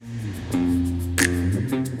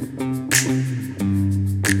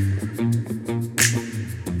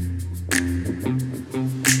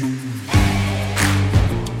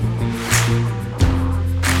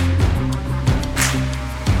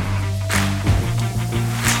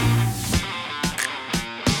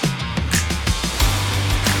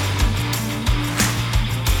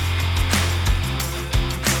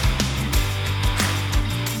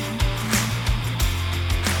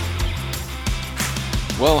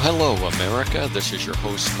Well, hello, America. This is your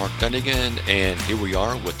host, Mark Dunagan, and here we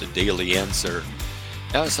are with the Daily Answer.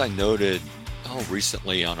 As I noted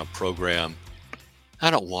recently on a program, I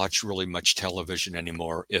don't watch really much television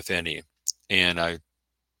anymore, if any, and I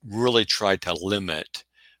really try to limit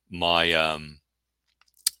my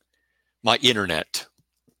my internet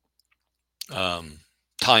um,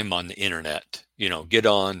 time on the internet. Get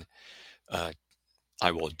on. Uh,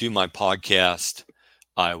 I will do my podcast.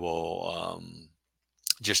 I will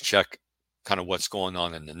just check kind of what's going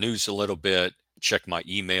on in the news a little bit, check my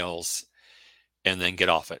emails, and then get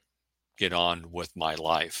off it, get on with my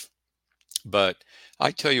life. But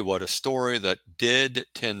I tell you what, a story that did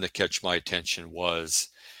tend to catch my attention was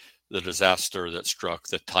the disaster that struck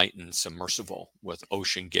the Titan submersible with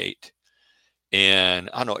Ocean Gate. And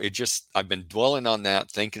I don't know, I've been dwelling on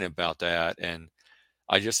that, thinking about that, and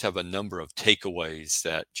I just have a number of takeaways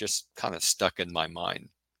that just kind of stuck in my mind.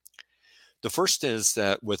 The first is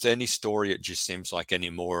that with any story, it just seems like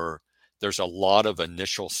anymore, there's a lot of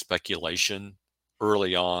initial speculation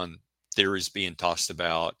early on, theories being tossed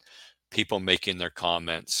about, people making their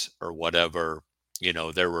comments or whatever.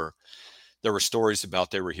 There were stories about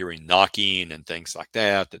they were hearing knocking and things like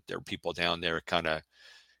that, that there were people down there kind of,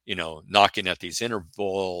 knocking at these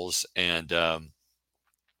intervals.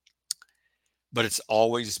 But it's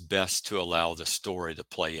always best to allow the story to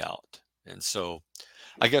play out. And so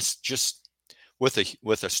I guess just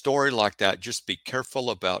with a story like that, just be careful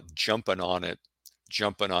about jumping on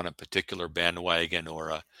a particular bandwagon or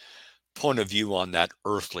a point of view on that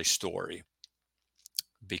earthly story,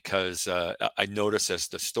 because I notice as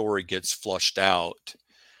the story gets flushed out,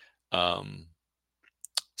 um,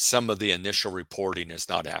 some of the initial reporting is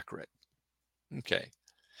not accurate. Okay,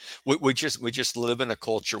 we just live in a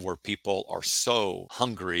culture where people are so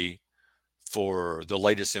hungry for the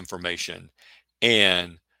latest information,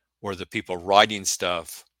 and where the people writing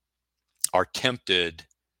stuff are tempted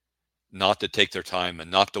not to take their time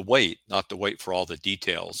and not to wait for all the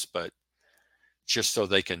details, but just so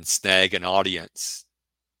they can snag an audience,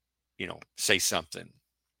 say something.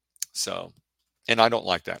 So, and I don't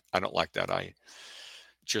like that. I don't like that. I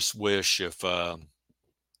just wish if,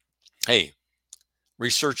 hey,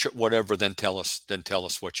 research it, whatever, then tell us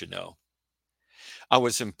what you know. I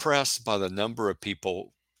was impressed by the number of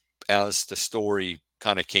people as the story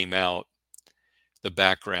kind of came out, the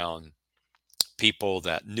background, people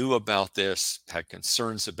that knew about this, had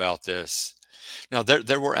concerns about this. Now,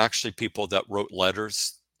 there were actually people that wrote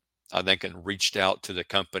letters, I think, and reached out to the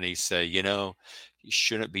company, say, you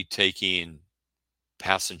shouldn't be taking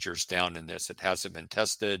passengers down in this. It hasn't been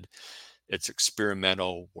tested. It's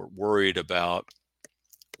experimental. We're worried about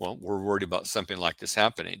something like this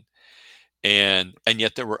happening. And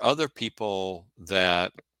yet there were other people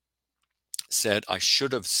that said, I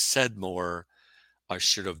should have said more. I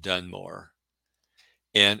should have done more.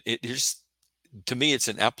 And it is, to me, it's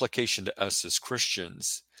an application to us as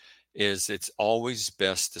Christians, is it's always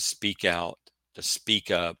best to speak out, to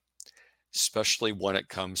speak up, especially when it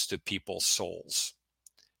comes to people's souls,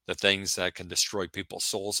 the things that can destroy people's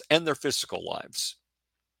souls and their physical lives.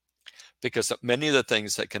 Because many of the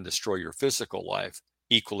things that can destroy your physical life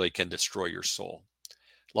equally can destroy your soul.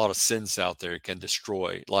 A lot of sins out there can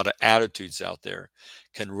destroy, a lot of attitudes out there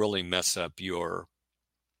can really mess up your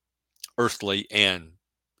earthly and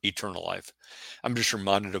eternal life. I'm just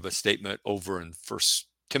reminded of a statement over in First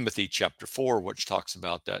Timothy chapter 4, which talks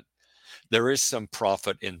about that there is some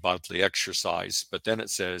profit in bodily exercise, but then it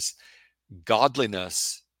says,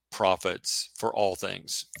 godliness profits for all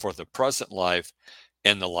things, for the present life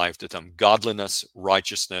and the life to come. Godliness,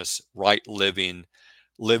 righteousness, right living,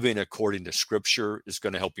 living according to Scripture is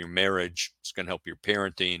going to help your marriage. It's going to help your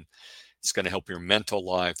parenting. It's going to help your mental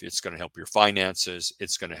life. It's going to help your finances.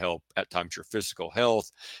 It's going to help at times your physical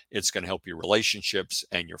health. It's going to help your relationships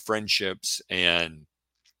and your friendships, and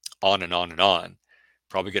on and on and on.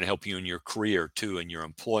 Probably going to help you in your career too, in your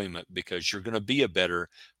employment, because you're going to be a better,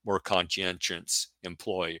 more conscientious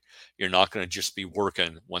employee. You're not going to just be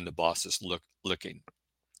working when the boss is looking.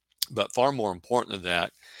 But far more important than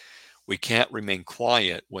that, we can't remain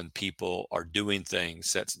quiet when people are doing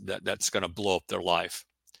things that's going to blow up their life.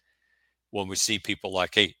 When we see people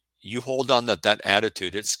like, hey, you hold on that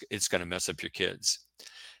attitude, it's going to mess up your kids.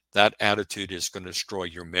 That attitude is going to destroy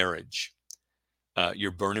your marriage.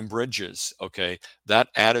 You're burning bridges. Okay, that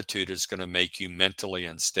attitude is going to make you mentally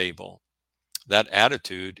unstable. That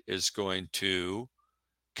attitude is going to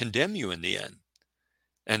condemn you in the end,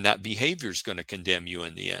 and that behavior is going to condemn you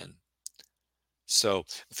in the end. So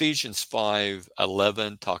Ephesians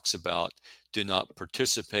 5:11 talks about, do not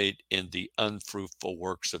participate in the unfruitful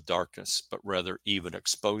works of darkness, but rather even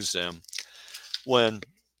expose them. When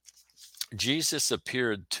Jesus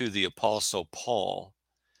appeared to the Apostle Paul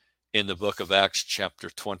in the book of Acts, chapter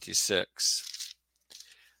 26.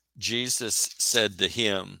 Jesus said to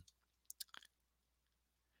him,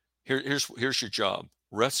 here's your job,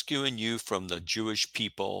 rescuing you from the Jewish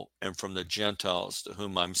people and from the Gentiles to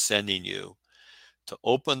whom I'm sending you, to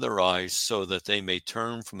open their eyes so that they may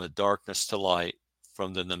turn from the darkness to light,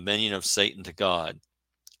 from the dominion of Satan to God,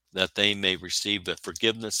 that they may receive the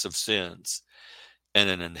forgiveness of sins and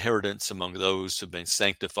an inheritance among those who've been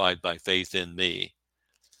sanctified by faith in me.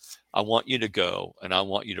 I want you to go and I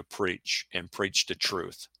want you to preach and preach the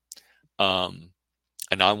truth. Um,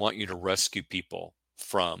 and I want you to rescue people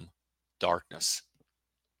from darkness.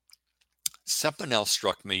 Something else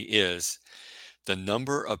struck me is the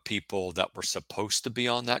number of people that were supposed to be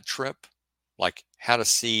on that trip, like had a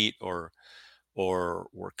seat or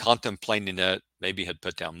were contemplating it, maybe had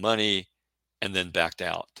put down money and then backed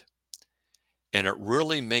out. And it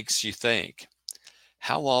really makes you think,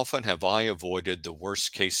 how often have I avoided the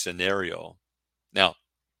worst case scenario? Now,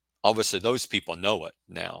 obviously, those people know it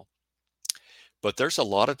now, but there's a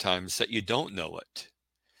lot of times that you don't know it.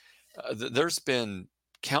 There's been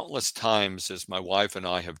countless times as my wife and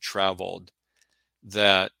I have traveled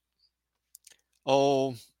that,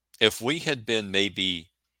 oh, if we had been maybe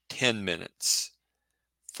 10 minutes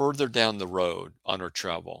further down the road on our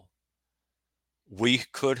travel, we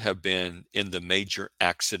could have been in the major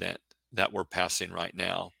accident that we're passing right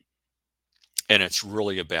now. And it's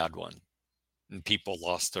really a bad one. And people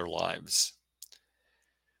lost their lives.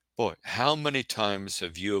 Boy, how many times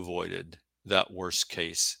have you avoided that worst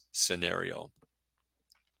case scenario?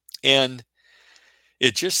 And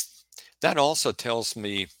it just, that also tells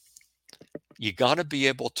me you got to be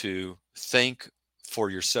able to think for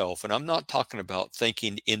yourself. And I'm not talking about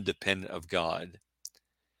thinking independent of God.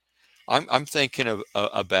 I'm thinking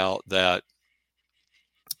about that.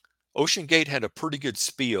 Ocean Gate had a pretty good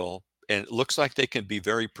spiel, and it looks like they can be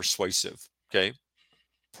very persuasive. Okay.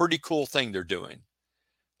 Pretty cool thing they're doing.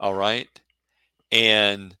 All right.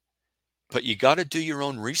 And, but you got to do your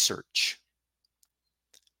own research.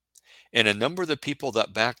 And a number of the people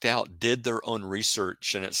that backed out did their own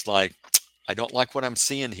research. And it's like, I don't like what I'm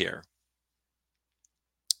seeing here.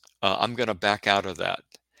 I'm going to back out of that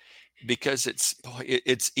because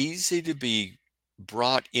it's easy to be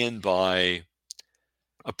brought in by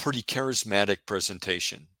a pretty charismatic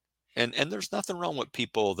presentation. And there's nothing wrong with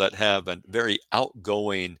people that have a very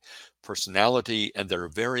outgoing personality and they're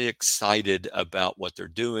very excited about what they're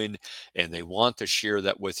doing and they want to share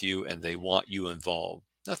that with you and they want you involved.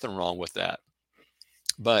 Nothing wrong with that.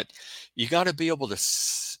 But you got to be able to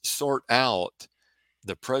sort out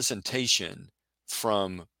the presentation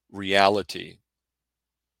from reality.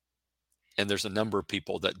 And there's a number of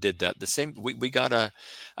people that did that. The same, we gotta,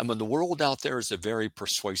 I mean, the world out there is a very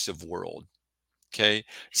persuasive world. Okay.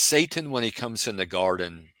 Satan, when he comes in the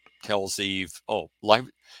garden, tells Eve, oh, life,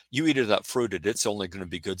 you eat of that fruit, it's only going to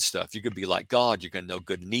be good stuff. You could be like God, you're going to know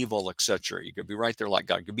good and evil, etc. You could be right there like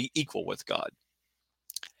God, you could be equal with God.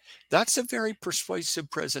 That's a very persuasive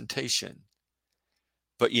presentation.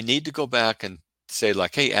 But you need to go back and say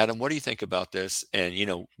like, hey, Adam, what do you think about this? And,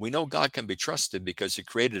 we know God can be trusted because he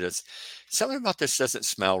created us. Something about this doesn't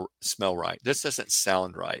smell right. This doesn't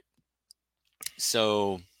sound right.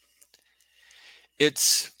 So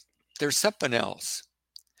there's something else.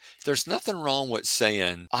 There's nothing wrong with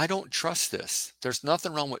saying, I don't trust this. There's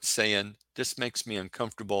nothing wrong with saying, this makes me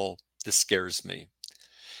uncomfortable. This scares me.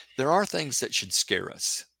 There are things that should scare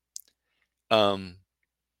us. Um,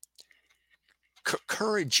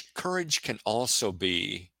 courage can also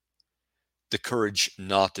be the courage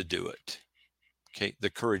not to do it. Okay, the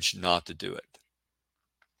courage not to do it.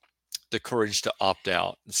 The courage to opt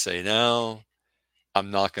out and say, no,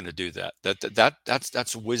 I'm not going to do that.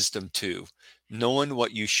 That's wisdom too. Knowing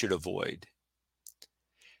what you should avoid.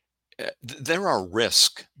 There are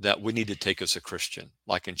risks that we need to take as a Christian,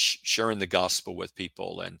 like in sharing the gospel with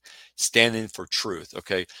people and standing for truth.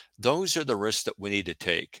 Okay, those are the risks that we need to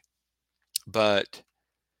take. But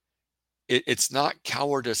it's not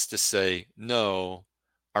cowardice to say, no,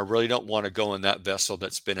 I really don't want to go in that vessel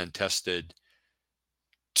that's been untested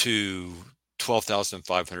to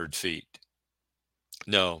 12,500 feet.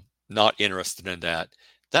 No, not interested in that.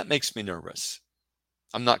 That makes me nervous.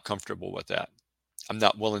 I'm not comfortable with that. I'm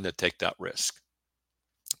not willing to take that risk.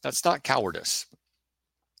 That's not cowardice.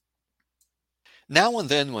 Now and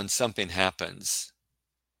then, when something happens,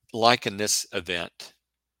 like in this event,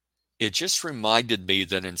 it just reminded me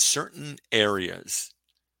that in certain areas,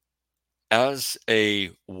 as a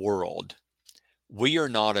world, we are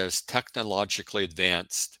not as technologically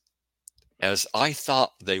advanced as I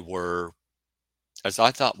thought they were as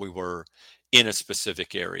I thought we were in a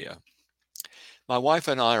specific area. My wife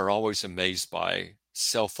and I are always amazed by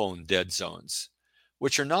cell phone dead zones,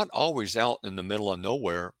 which are not always out in the middle of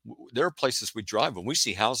nowhere. There are places we drive and we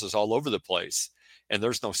see houses all over the place and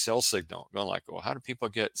there's no cell signal. We're like, well, how do people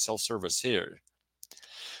get cell service here?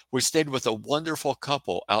 We stayed with a wonderful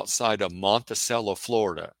couple outside of Monticello,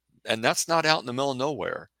 Florida, and that's not out in the middle of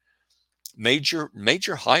nowhere.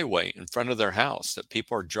 Major highway in front of their house that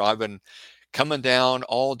people are driving, coming down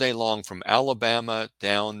all day long from Alabama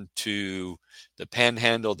down to the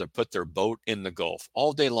Panhandle to put their boat in the Gulf.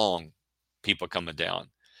 All day long, people coming down,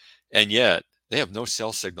 and yet they have no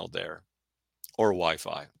cell signal there or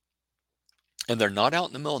Wi-Fi, and they're not out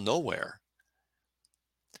in the middle of nowhere.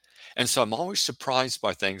 And so I'm always surprised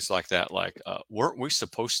by things like that. Like, weren't we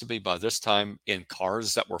supposed to be by this time in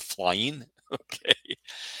cars that were flying? Okay.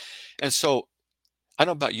 And so I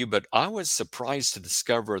don't know about you, but I was surprised to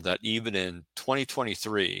discover that even in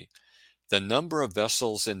 2023, the number of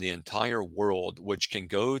vessels in the entire world which can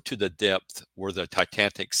go to the depth where the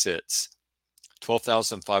Titanic sits,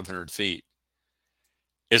 12,500 feet,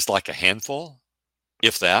 is like a handful,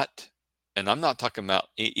 if that. And I'm not talking about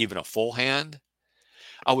even a full hand.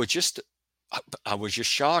 I was just I was just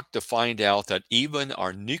shocked to find out that even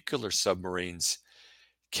our nuclear submarines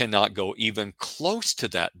cannot go even close to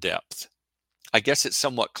that depth. I guess it's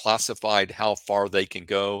somewhat classified how far they can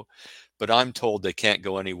go, but I'm told they can't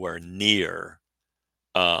go anywhere near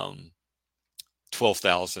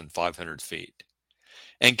 12,500 feet.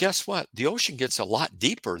 And guess what? The ocean gets a lot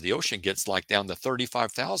deeper. The ocean gets like down to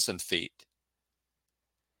 35,000 feet.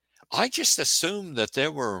 I just assumed that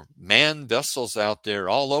there were manned vessels out there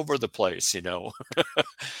all over the place,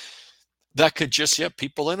 that could just,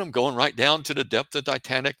 people in them going right down to the depth of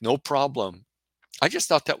Titanic, no problem. I just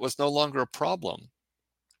thought that was no longer a problem.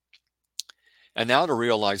 And now to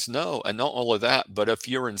realize, no, and not only that, but if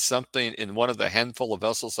you're in one of the handful of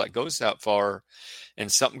vessels that goes that far and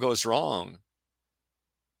something goes wrong,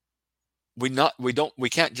 we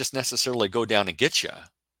can't just necessarily go down and get you.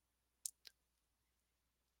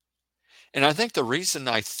 And I think the reason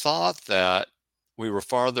I thought that we were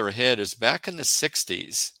farther ahead is back in the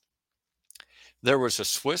 60s, there was a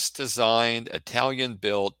Swiss-designed,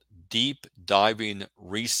 Italian-built deep diving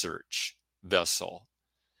research vessel.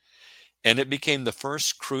 And it became the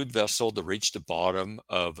first crewed vessel to reach the bottom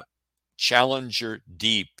of Challenger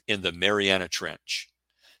Deep in the Mariana Trench,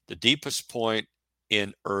 the deepest point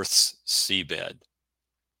in Earth's seabed.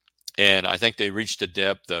 And I think they reached a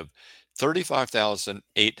depth of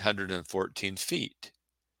 35,814 feet.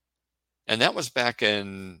 And that was back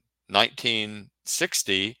in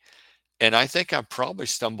 1960. And I think I probably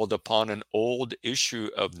stumbled upon an old issue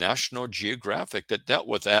of National Geographic that dealt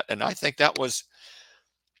with that. And I think that was,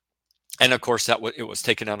 and of course, it was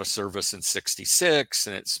taken out of service in 66,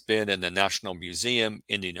 and it's been in the National Museum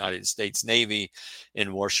in the United States Navy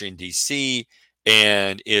in Washington, D.C.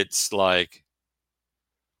 And it's like,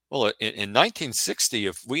 well, in 1960,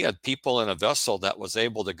 if we had people in a vessel that was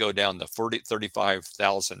able to go down to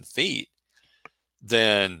 35,000 feet,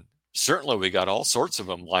 then certainly we got all sorts of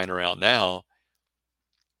them lying around now.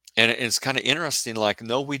 And it's kind of interesting, like,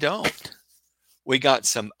 no, we don't. We got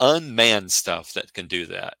some unmanned stuff that can do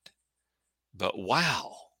that. But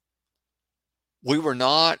wow, we were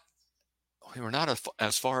not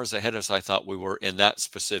as far as ahead as I thought we were in that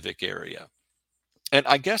specific area. And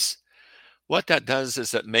I guess what that does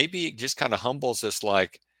is that maybe it just kind of humbles us,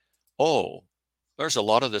 like, oh, there's a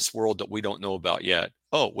lot of this world that we don't know about yet.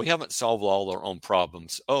 Oh, we haven't solved all our own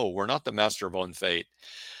problems. Oh, we're not the master of our own fate.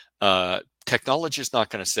 Technology is not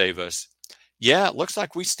going to save us. Yeah, it looks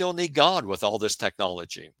like we still need God with all this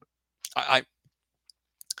technology. I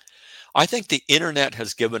think the internet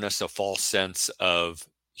has given us a false sense of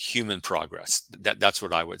human progress. That's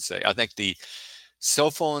what I would say. I think the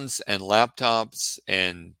cell phones and laptops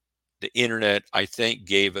and the internet, I think,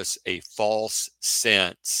 gave us a false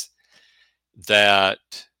sense that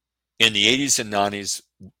in the 80s and 90s,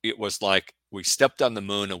 it was like we stepped on the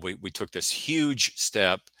moon and we took this huge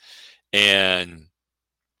step. And,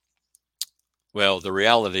 well, the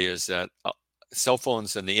reality is that cell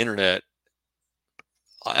phones and the internet,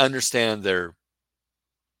 I understand their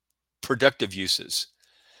productive uses,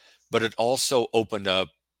 but it also opened up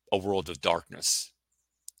a world of darkness,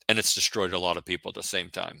 and it's destroyed a lot of people at the same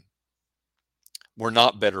time. We're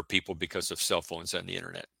not better people because of cell phones and the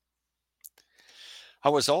internet. I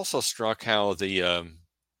was also struck how the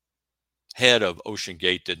head of Ocean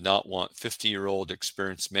Gate did not want 50-year-old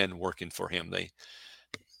experienced men working for him.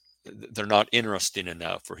 They're not interesting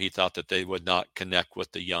enough, or he thought that they would not connect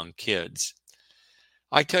with the young kids.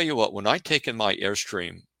 I tell you what, when I take in my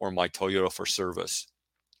Airstream or my Toyota for service,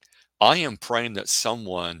 I am praying that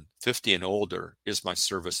someone 50 and older is my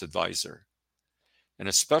service advisor. And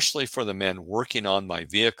especially for the men working on my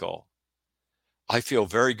vehicle, I feel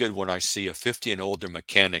very good when I see a 50 and older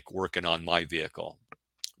mechanic working on my vehicle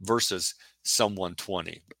versus someone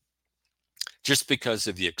 20, just because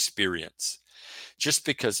of the experience. Just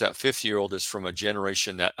because that 50-year-old is from a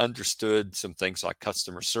generation that understood some things like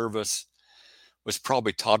customer service, was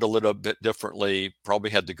probably taught a little bit differently, probably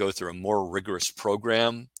had to go through a more rigorous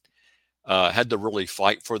program, had to really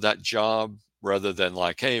fight for that job rather than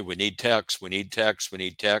like, hey, we need techs, we need techs, we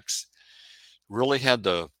need techs. Really had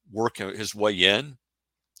to work his way in.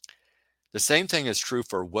 The same thing is true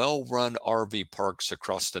for well-run RV parks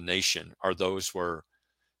across the nation, are those where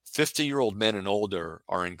 50-year-old men and older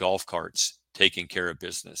are in golf carts taking care of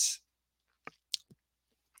business.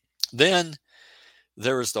 Then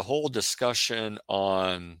there is the whole discussion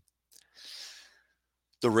on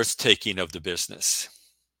the risk-taking of the business.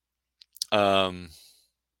 They're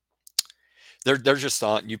just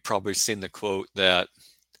thought, you've probably seen the quote that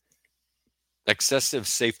excessive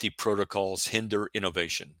safety protocols hinder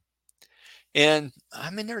innovation. And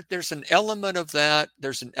I mean, there's an element of that.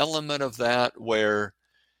 There's an element of that where,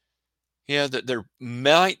 yeah, that there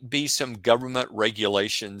might be some government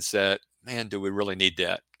regulations that, man, do we really need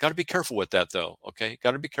that? Got to be careful with that, though. Okay,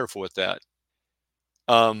 got to be careful with that.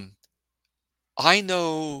 I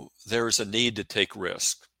know there's a need to take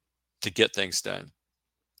risk to get things done.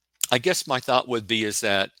 I guess my thought would be is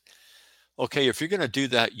that, okay, if you're going to do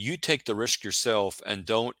that, you take the risk yourself and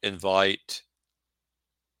don't invite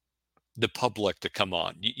the public to come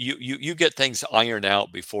on. You get things ironed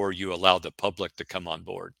out before you allow the public to come on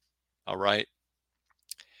board. All right.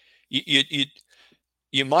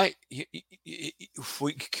 You might,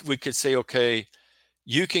 we could say, okay,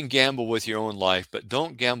 you can gamble with your own life, but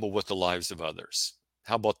don't gamble with the lives of others.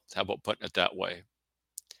 How about putting it that way?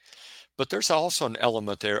 But there's also an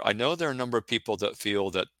element there. I know there are a number of people that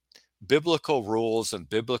feel that biblical rules and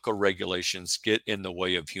biblical regulations get in the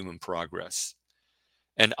way of human progress.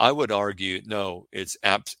 And I would argue, no, it's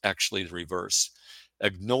actually the reverse.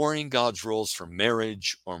 Ignoring God's rules for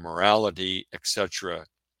marriage or morality, etc.,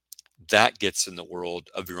 that gets in the world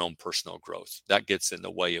of your own personal growth. That gets in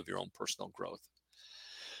the way of your own personal growth.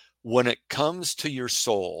 When it comes to your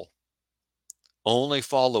soul, only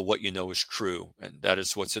follow what you know is true, and that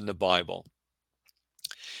is what's in the Bible.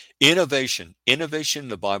 Innovation in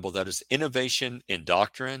the Bible, that is innovation in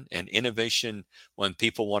doctrine and innovation when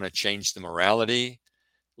people want to change the morality.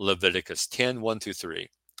 Leviticus 10, 1-3,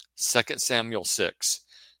 2 Samuel 6,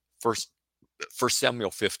 1 Samuel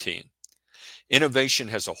 15. Innovation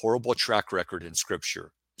has a horrible track record in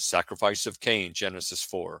Scripture. Sacrifice of Cain, Genesis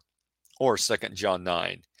 4, or 2 John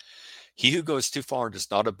 9. He who goes too far does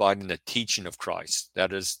not abide in the teaching of Christ.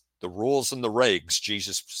 That is, the rules and the regs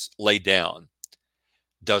Jesus laid down,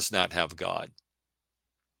 does not have God.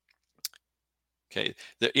 Okay,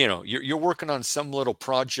 you're working on some little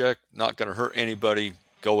project, not going to hurt anybody.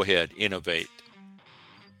 Go ahead, innovate.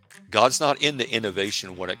 God's not into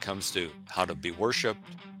innovation when it comes to how to be worshiped,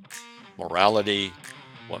 morality,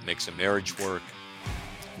 what makes a marriage work,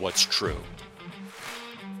 what's true.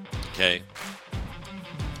 Okay,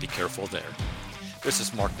 be careful there. This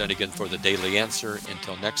is Mark Dunagan for the Daily Answer.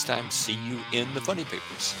 Until next time, see you in the Funny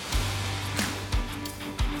Papers.